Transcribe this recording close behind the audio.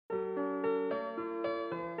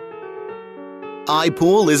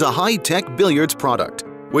ipool is a high-tech billiards product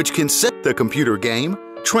which can set the computer game,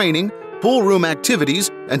 training, pool room activities,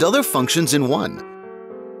 and other functions in one.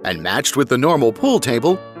 And matched with the normal pool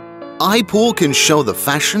table, ipool can show the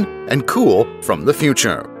fashion and cool from the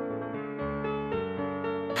future.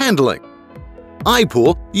 Handling.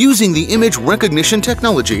 ipool, using the image recognition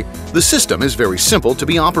technology, the system is very simple to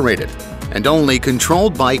be operated, and only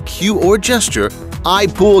controlled by cue or gesture,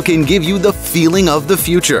 ipool can give you the feeling of the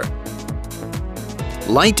future.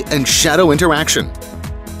 Light and shadow interaction.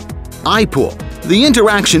 ipool, the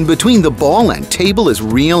interaction between the ball and table is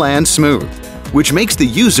real and smooth, which makes the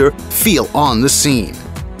user feel on the scene.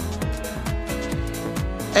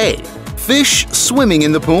 A. Fish swimming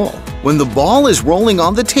in the pool. When the ball is rolling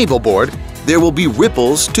on the table board, there will be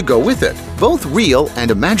ripples to go with it, both real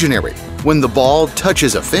and imaginary. When the ball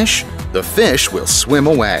touches a fish, the fish will swim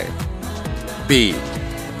away. B.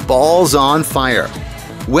 Balls on fire.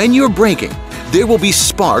 When you're breaking, there will be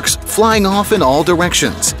sparks flying off in all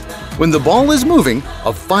directions. When the ball is moving,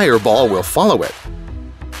 a fireball will follow it.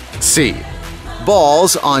 C.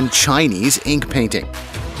 Balls on Chinese ink painting.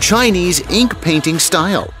 Chinese ink painting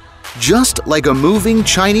style. Just like a moving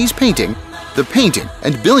Chinese painting, the painting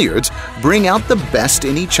and billiards bring out the best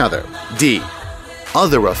in each other. D.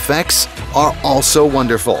 Other effects are also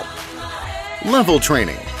wonderful. Level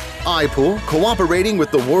training. ipool, cooperating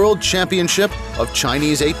with the World Championship of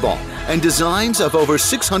Chinese 8-ball and designs of over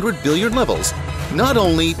 600 billiard levels, not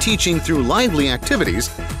only teaching through lively activities,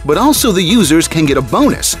 but also the users can get a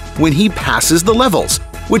bonus when he passes the levels,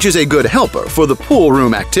 which is a good helper for the pool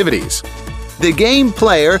room activities. The game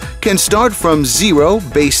player can start from zero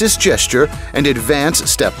basis gesture and advance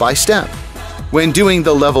step by step. When doing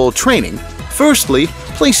the level training, firstly,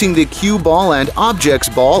 placing the cue ball and objects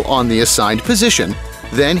ball on the assigned position,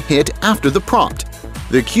 then hit after the prompt.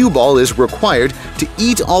 The cue ball is required to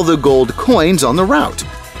eat all the gold coins on the route.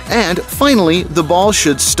 And finally, the ball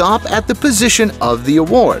should stop at the position of the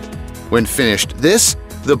award. When finished this,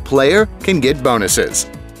 the player can get bonuses.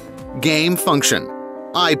 Game function.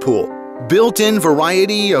 ipool. Built-in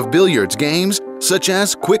variety of billiards games such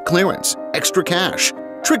as quick clearance, extra cash,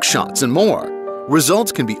 trick shots, and more.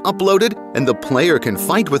 Results can be uploaded and the player can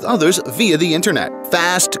fight with others via the internet.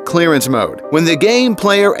 Fast clearance mode. When the game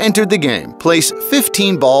player entered the game, place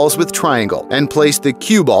 15 balls with triangle and place the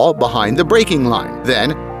cue ball behind the breaking line.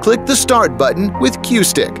 Then, click the start button with cue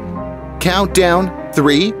stick. Count down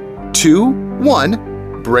 3, 2,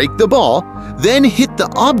 1, break the ball, then hit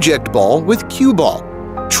the object ball with cue ball.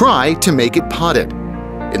 Try to make it potted.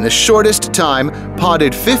 In the shortest time,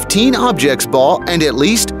 potted 15 objects ball and at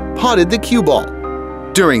least potted the cue ball.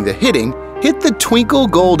 During the hitting, hit the twinkle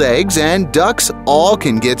gold eggs and ducks all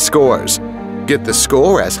can get scores. Get the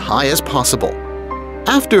score as high as possible.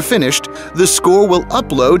 After finished, the score will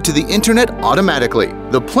upload to the internet automatically.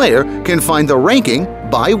 The player can find the ranking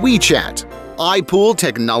by WeChat. ipool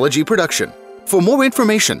Technology Production. For more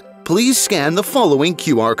information, please scan the following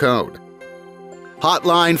QR code.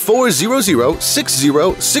 Hotline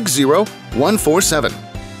 400-6060-147.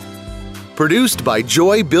 Produced by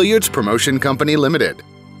Joy Billiards Promotion Company Limited.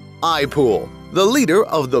 ipool, the leader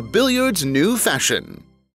of the billiards new fashion.